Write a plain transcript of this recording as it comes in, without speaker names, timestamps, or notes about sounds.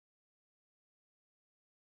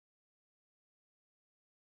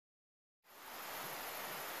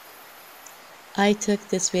I took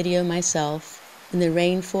this video myself in the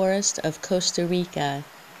rainforest of Costa Rica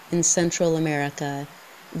in Central America.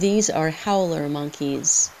 These are howler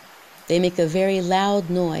monkeys. They make a very loud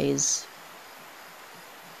noise.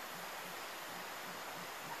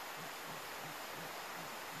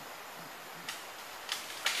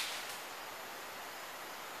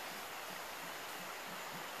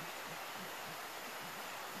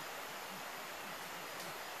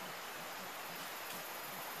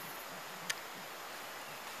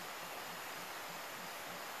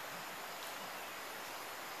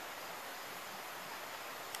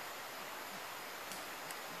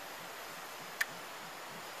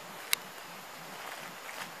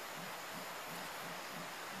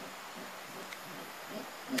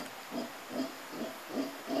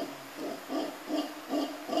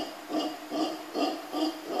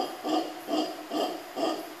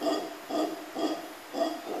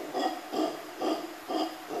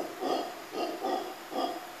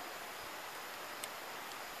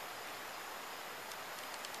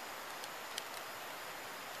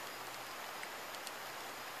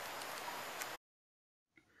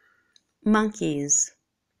 Monkeys.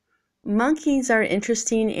 Monkeys are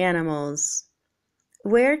interesting animals.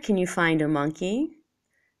 Where can you find a monkey?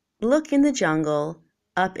 Look in the jungle,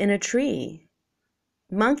 up in a tree.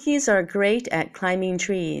 Monkeys are great at climbing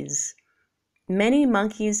trees. Many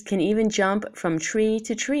monkeys can even jump from tree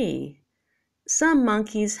to tree. Some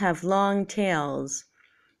monkeys have long tails.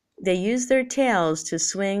 They use their tails to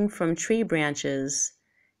swing from tree branches.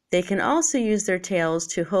 They can also use their tails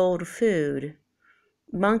to hold food.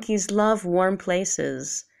 Monkeys love warm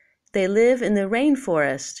places. They live in the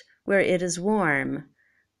rainforest where it is warm.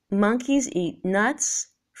 Monkeys eat nuts,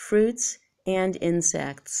 fruits, and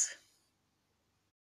insects.